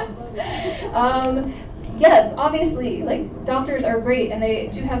me. Yes, obviously, like doctors are great and they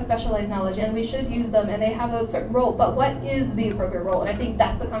do have specialized knowledge and we should use them and they have a certain role, but what is the appropriate role? And I think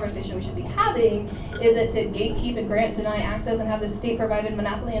that's the conversation we should be having. Is it to gatekeep and grant, deny access and have the state-provided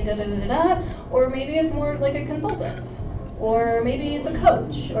monopoly and da-da-da-da-da? Or maybe it's more like a consultant, or maybe it's a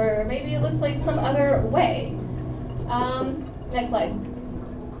coach, or maybe it looks like some other way. Next slide.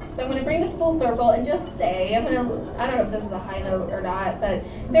 So I'm going to bring this full circle and just say, I don't know if this is a high note or not, but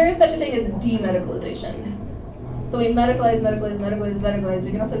there is such a thing as demedicalization. So we medicalize.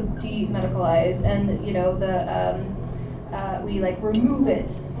 We can also demedicalize, and we like remove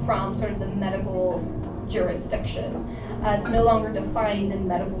it from sort of the medical jurisdiction. It's no longer defined in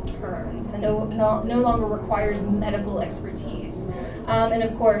medical terms, and no longer requires medical expertise. And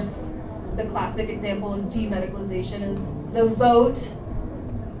of course, the classic example of demedicalization is the vote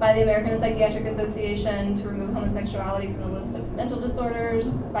by the American Psychiatric Association to remove homosexuality from the list of mental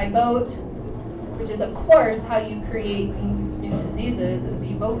disorders by vote, which is of course how you create new diseases, is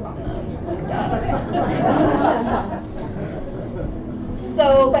you vote on them.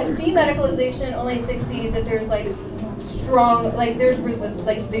 So, but demedicalization only succeeds if there's like strong, like there's resistance,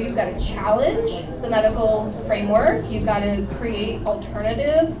 like you've got to challenge the medical framework, you've got to create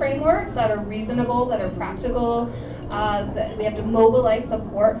alternative frameworks that are reasonable, that are practical, that we have to mobilize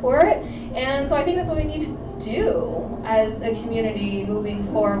support for it. And so I think that's what we need to do as a community moving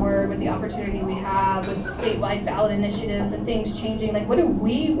forward with the opportunity we have, with statewide ballot initiatives and things changing, like what do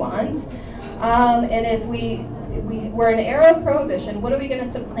we want? And if we're in an era of prohibition, what are we going to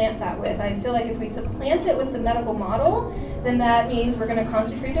supplant that with? I feel like if we supplant it with the medical model, then that means we're going to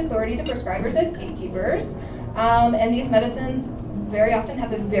concentrate authority to prescribers as gatekeepers. And these medicines very often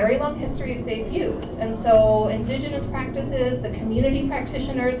have a very long history of safe use. And so indigenous practices, the community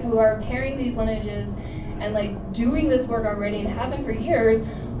practitioners who are carrying these lineages and like doing this work already and have been for years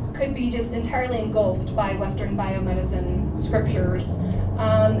could be just entirely engulfed by Western biomedicine scriptures.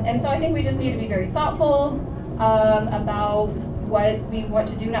 And so I think we just need to be very thoughtful about what we want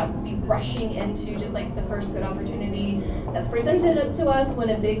to do, not be rushing into just like the first good opportunity that's presented to us when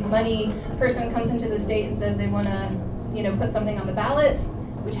a big money person comes into the state and says they want to, you know, put something on the ballot,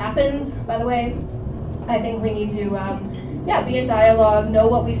 which happens, by the way. I think we need to, be in dialogue, know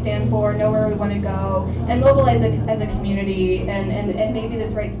what we stand for, know where we want to go, and mobilize as a community. And maybe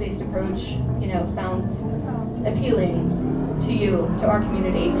this rights-based approach, you know, sounds appealing to you, to our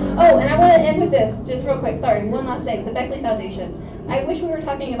community. Oh, and I want to end with this, just real quick. Sorry, one last thing. The Beckley Foundation. I wish we were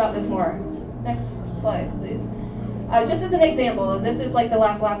talking about this more. Next slide, please. Just as an example, this is like the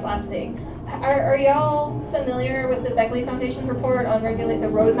last thing. Are y'all familiar with the Beckley Foundation report on the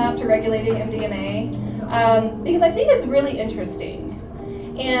roadmap to regulating MDMA? Because I think it's really interesting.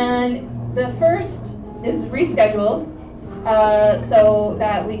 And the first is reschedule, so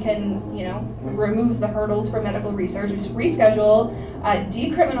that we can, you know, remove the hurdles for medical research. Reschedule,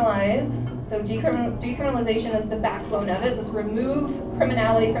 decriminalize. So decriminalization is the backbone of it. Let's remove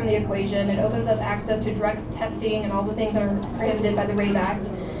criminality from the equation. It opens up access to drug testing and all the things that are prohibited by the RAVE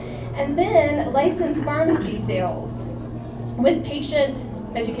Act. And then license pharmacy sales with patient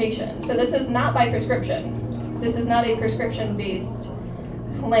education. So this is not by prescription. This is not a prescription-based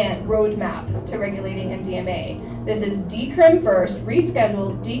plan roadmap to regulating MDMA. This is decrim first,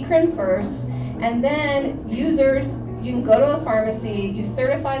 reschedule, decrim first, and then users, you can go to a pharmacy, you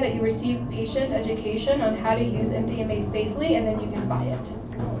certify that you received patient education on how to use MDMA safely, and then you can buy it.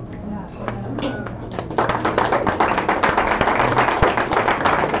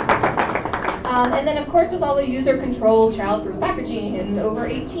 And then, of course, with all the user controls, child-proof packaging, and over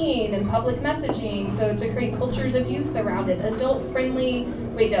 18, and public messaging, so to create cultures of use around it, adult-friendly,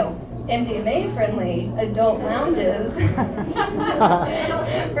 MDMA-friendly adult lounges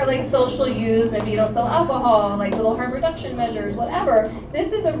for like social use. Maybe you don't sell alcohol, like little harm reduction measures, whatever.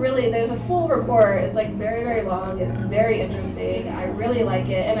 This is there's a full report. It's like very, very long. It's very interesting. I really like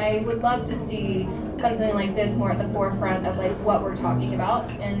it, and I would love to see something like this more at the forefront of like what we're talking about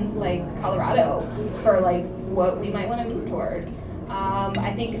in like Colorado for like what we might want to move toward.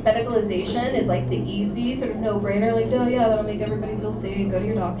 I think medicalization is like the easy sort of no-brainer, like, oh yeah, that'll make everybody feel safe, go to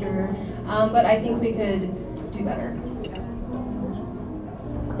your doctor. But I think we could do better.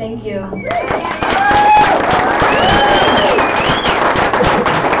 Thank you.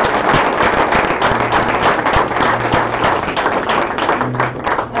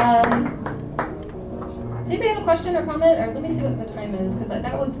 Does anybody have a question or comment? Or let me see what the time is, because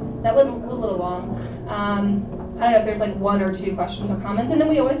that went a little long. I don't know if there's like one or two questions or comments, and then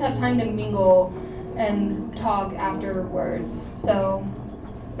we always have time to mingle and talk afterwards. So,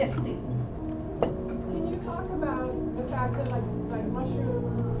 yes, please. Can you talk about the fact that like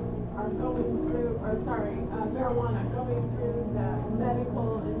mushrooms are going through, marijuana going through the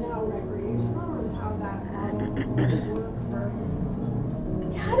medical and now recreational, and how that model would work for?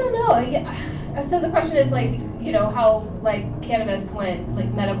 Yeah, I don't know. Yeah. So the question is like, you know, how like cannabis went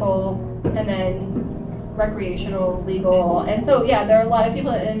like medical and then recreational, legal, and so yeah, there are a lot of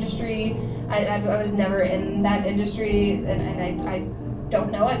people in the industry. I was never in that industry, and I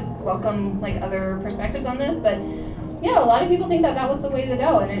don't know. I welcome like other perspectives on this, but yeah, a lot of people think that was the way to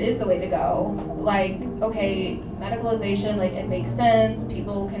go, and it is the way to go. Like, okay, medicalization, like it makes sense.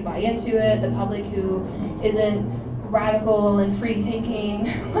 People can buy into it. The public who isn't radical and free thinking,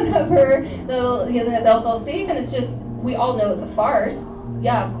 whatever, they'll feel safe, and it's just, we all know it's a farce.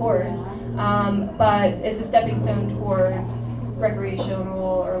 Yeah, of course. But it's a stepping stone towards recreational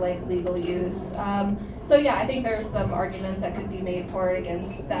or like legal use. So yeah, I think there's some arguments that could be made for and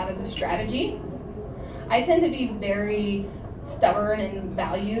against that as a strategy. I tend to be very stubborn in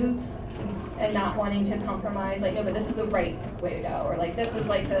values and not wanting to compromise, like, no, but this is the right way to go, or like this is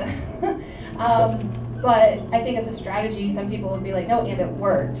like the, but I think as a strategy, some people would be like, no, and it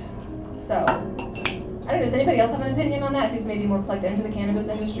worked. So. I don't know, does anybody else have an opinion on that, who's maybe more plugged into the cannabis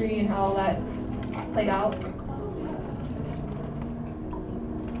industry and how all that played out?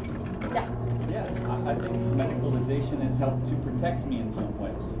 Yeah. Yeah, I think medicalization has helped to protect me in some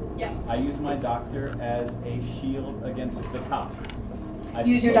ways. Yeah. I use my doctor as a shield against the cop.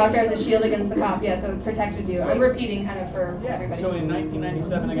 Use your doctor as a shield against the cop. Yeah, so it protected you. I'm repeating kind of for everybody. So in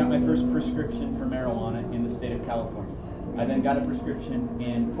 1997, I got my first prescription for marijuana in the state of California. I then got a prescription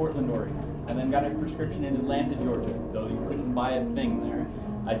in Portland, Oregon. I then got a prescription in Atlanta, Georgia. Though you couldn't buy a thing there,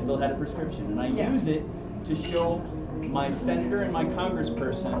 I still had a prescription. And I use it to show my senator and my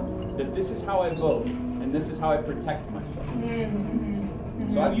congressperson that this is how I vote and this is how I protect myself.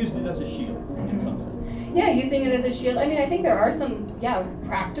 So I've used it as a shield in some sense. Yeah, using it as a shield. I mean, I think there are some,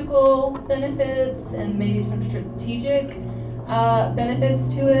 practical benefits and maybe some strategic benefits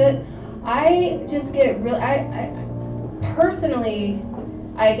to it. I just get real, I personally,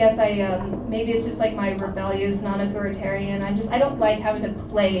 I guess maybe it's just like my rebellious non-authoritarian. I don't like having to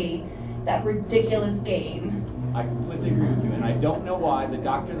play that ridiculous game. I completely agree with you, and I don't know why the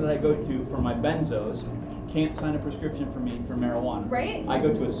doctor that I go to for my benzos can't sign a prescription for me for marijuana. Right? I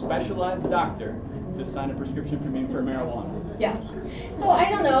go to a specialized doctor to sign a prescription for me for marijuana. Yeah. So I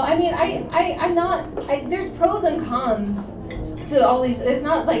don't know. I mean, I'm not. There's pros and cons to all these. It's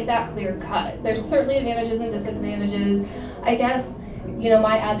not like that clear cut. There's certainly advantages and disadvantages. I guess,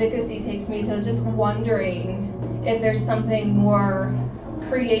 my advocacy takes me to just wondering if there's something more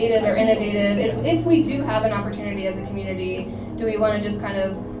creative or innovative. If we do have an opportunity as a community, do we want to just kind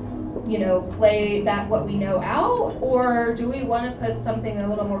of play that what we know out, or do we want to put something a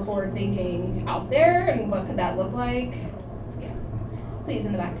little more forward thinking out there, and what could that look like? Yeah, please,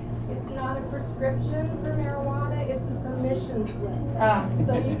 in the back. It's not a prescription for marijuana, it's a permission slip.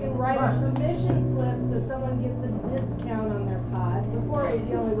 So you can write a permission slip so someone gets a discount on their pot. Before it was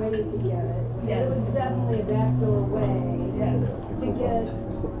the only way you could get it. Yes. It was definitely a backdoor way to get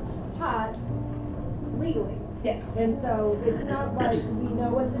pot legally. Yes. And so it's not like we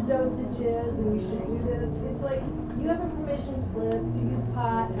know what the dosage is and we should do this. It's like you have a permission slip to use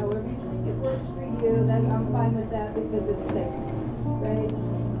pot however you think it works for you. Then I'm fine with that because it's safe, right?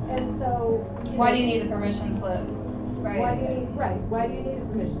 And so why do you need the permission slip? Right. Why do you need a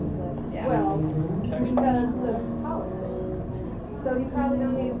permission slip? Yeah. Well, because of politics. So you probably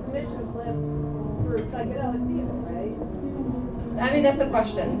don't need a permission slip for psychedelics either, right? I mean, that's a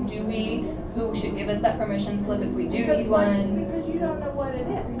question. Who should give us that permission slip if we do need one? Because you don't know what it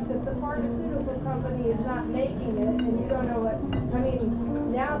is. If the pharmaceutical company is not making it and you don't know what,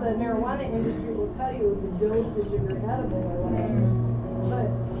 now the marijuana industry will tell you the dosage of your edible or whatever. But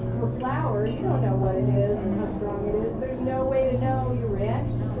for flower, you don't know what it is and how strong it is. There's no way to know your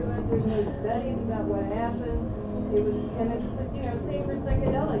reaction to it. There's no studies about what happens. And it's same for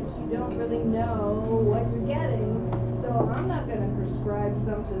psychedelics. You don't really know what you're getting. So I'm not going to prescribe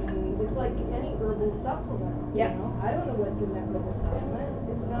something. It's like any herbal supplement. Yep. I don't know what's in that herbal supplement.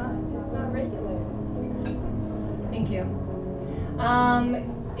 It's not regulated. Thank you.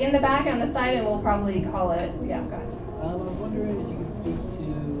 In the back on the side, and we'll probably call it. Yeah, go ahead. I was wondering if you could speak to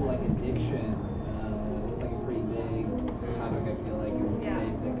like addiction. It's like a pretty big topic. I feel like in the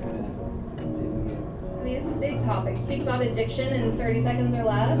States that kind of didn't get. I mean, it's a big topic. Speak about addiction in 30 seconds or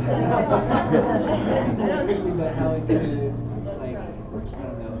less. I don't really know how it could, like, I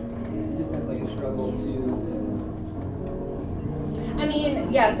don't know, just as like a struggle to. I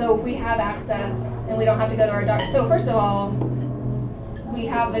mean, so if we have access and we don't have to go to our doctor. So first of all, we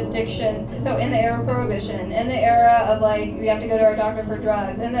have addiction. So in the era of prohibition, in the era of like we have to go to our doctor for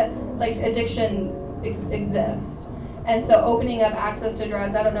drugs, and that like addiction exists. And so opening up access to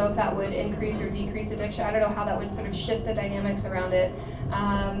drugs, I don't know if that would increase or decrease addiction. I don't know how that would sort of shift the dynamics around it.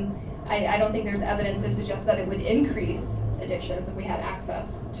 I don't think there's evidence to suggest that it would increase addictions if we had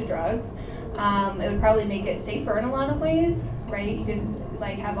access to drugs. It would probably make it safer in a lot of ways, right? You could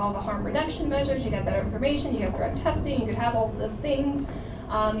like have all the harm reduction measures, you get better information, you have drug testing, you could have all of those things.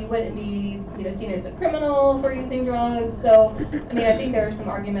 You wouldn't be seen as a criminal for using drugs. So, I mean, I think there are some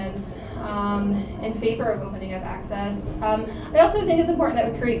arguments in favor of opening up access. I also think it's important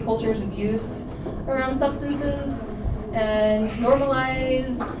that we create cultures of use around substances and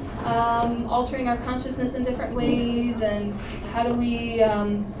normalize altering our consciousness in different ways. And how do we,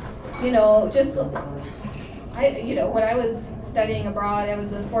 when I was studying abroad, I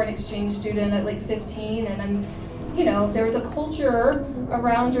was a foreign exchange student at like 15, and there was a culture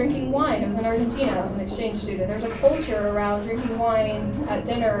around drinking wine. I was in Argentina, I was an exchange student. There's a culture around drinking wine at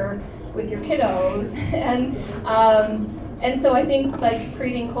dinner with your kiddos. And so I think like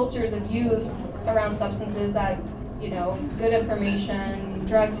creating cultures of use around substances that, good information,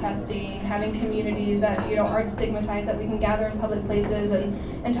 drug testing, having communities that, aren't stigmatized, that we can gather in public places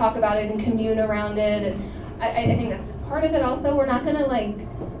and talk about it and commune around it. And I think that's part of it also. We're not gonna like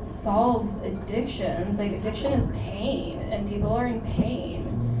solve addictions. Like addiction is pain and people are in pain.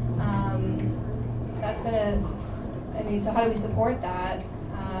 That's gonna I mean, so how do we support that?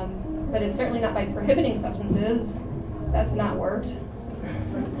 But it's certainly not by prohibiting substances. That's not worked.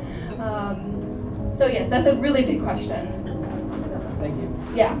 So yes, that's a really big question. Thank you.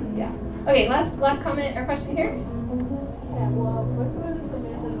 Yeah, yeah. Okay, last comment or question here? Yeah, well, first we want to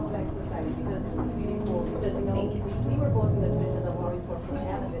commend the Novak Society because this is really cool. Because we were both in the trenches of law reform for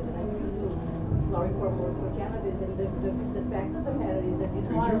cannabis, and I still do law reform work for cannabis. And the fact of the matter is that these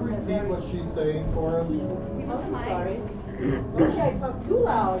laws Could you repeat what she's saying for us? I'm sorry. Okay, I talk too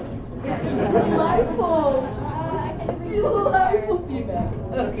loud. Delightful. Delightful feedback.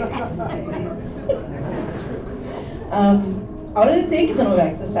 I want to thank the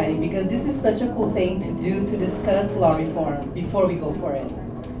Novak Society because this is such a cool thing to do, to discuss law reform before we go for it.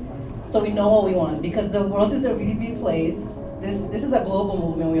 So we know what we want, because the world is a really big place. This is a global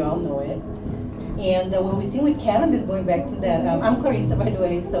movement, we all know it. And what we see with cannabis, going back to that, I'm Clarissa, by the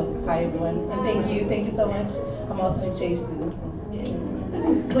way, so hi everyone, and thank you so much. I'm also an exchange student, so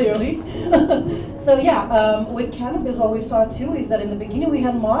clearly. So yeah, with cannabis, what we saw too is that in the beginning we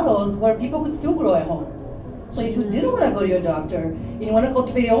had models where people could still grow at home. So if you didn't want to go to your doctor, and you want to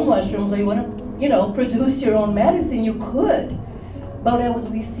cultivate your own mushrooms, or you want to, produce your own medicine, you could. But as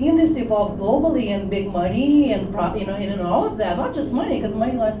we've seen this evolve globally, and big money and and all of that, not just money, because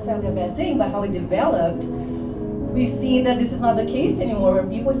money is not necessarily a bad thing, but how it developed, we've seen that this is not the case anymore. Where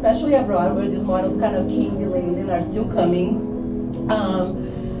people, especially abroad, where these models kind of came delayed and are still coming,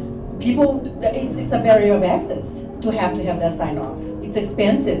 it's a barrier of access to have that sign off. It's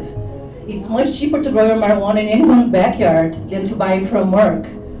expensive. It's much cheaper to grow your marijuana in anyone's backyard than to buy it from Merck.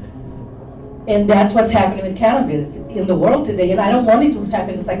 And that's what's happening with cannabis in the world today. And I don't want it to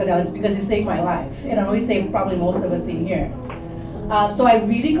happen to psychedelics because it saved my life. And I know it saved probably most of us in here. So I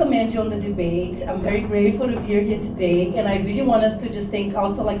really commend you on the debate. I'm very grateful to be here today. And I really want us to just think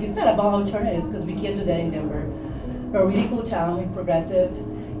also, like you said, about alternatives, because we can do that in Denver. We're a really cool town, we're progressive.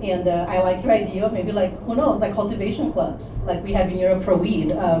 And I like your idea of maybe, like, who knows, like cultivation clubs, like we have in Europe for weed,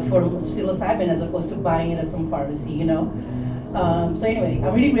 for psilocybin, as opposed to buying it at some pharmacy, So anyway,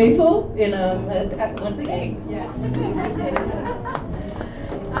 I'm really grateful, and once again. Yeah.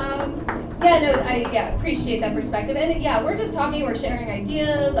 I appreciate that perspective. And yeah, we're just talking, we're sharing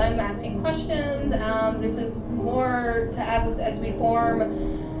ideas, I'm asking questions. This is more to add as we form.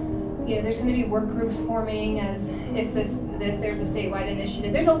 There's going to be work groups forming as if there's a statewide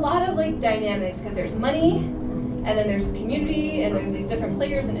initiative. There's a lot of dynamics, because there's money, and then there's community, and there's these different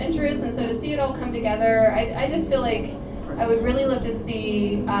players and interests, and so to see it all come together, I just feel like I would really love to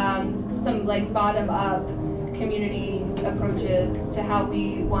see some bottom-up community approaches to how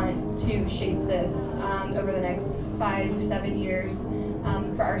we want to shape this over the next 5-7 years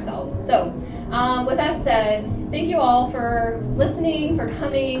for ourselves. So with that said, thank you all for listening, for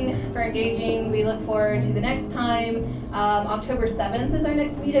coming, for engaging. We look forward to the next time. October 7th is our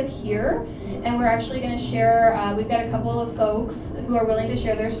next meetup here, and we're actually going to share, we've got a couple of folks who are willing to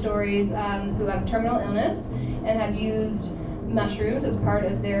share their stories who have terminal illness and have used mushrooms as part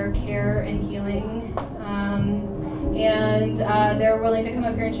of their care and healing. And they're willing to come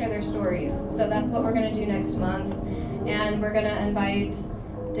up here and share their stories. So that's what we're going to do next month. And we're going to invite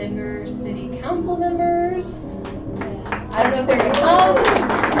Denver City Council members. I don't know if they're going to come.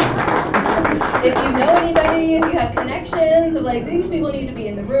 If you know anybody, if you have connections, these people need to be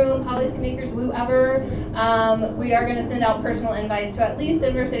in the room, policymakers, whoever. We are going to send out personal invites to at least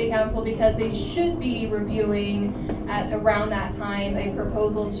Denver City Council, because they should be reviewing at around that time a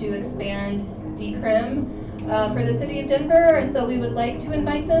proposal to expand decrim for the city of Denver, and so we would like to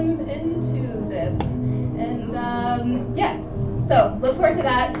invite them into this. And yes, so look forward to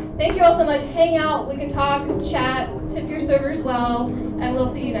that. Thank you all so much. Hang out, we can talk, chat, tip your servers well, and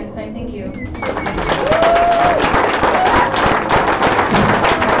we'll see you next time. Thank you.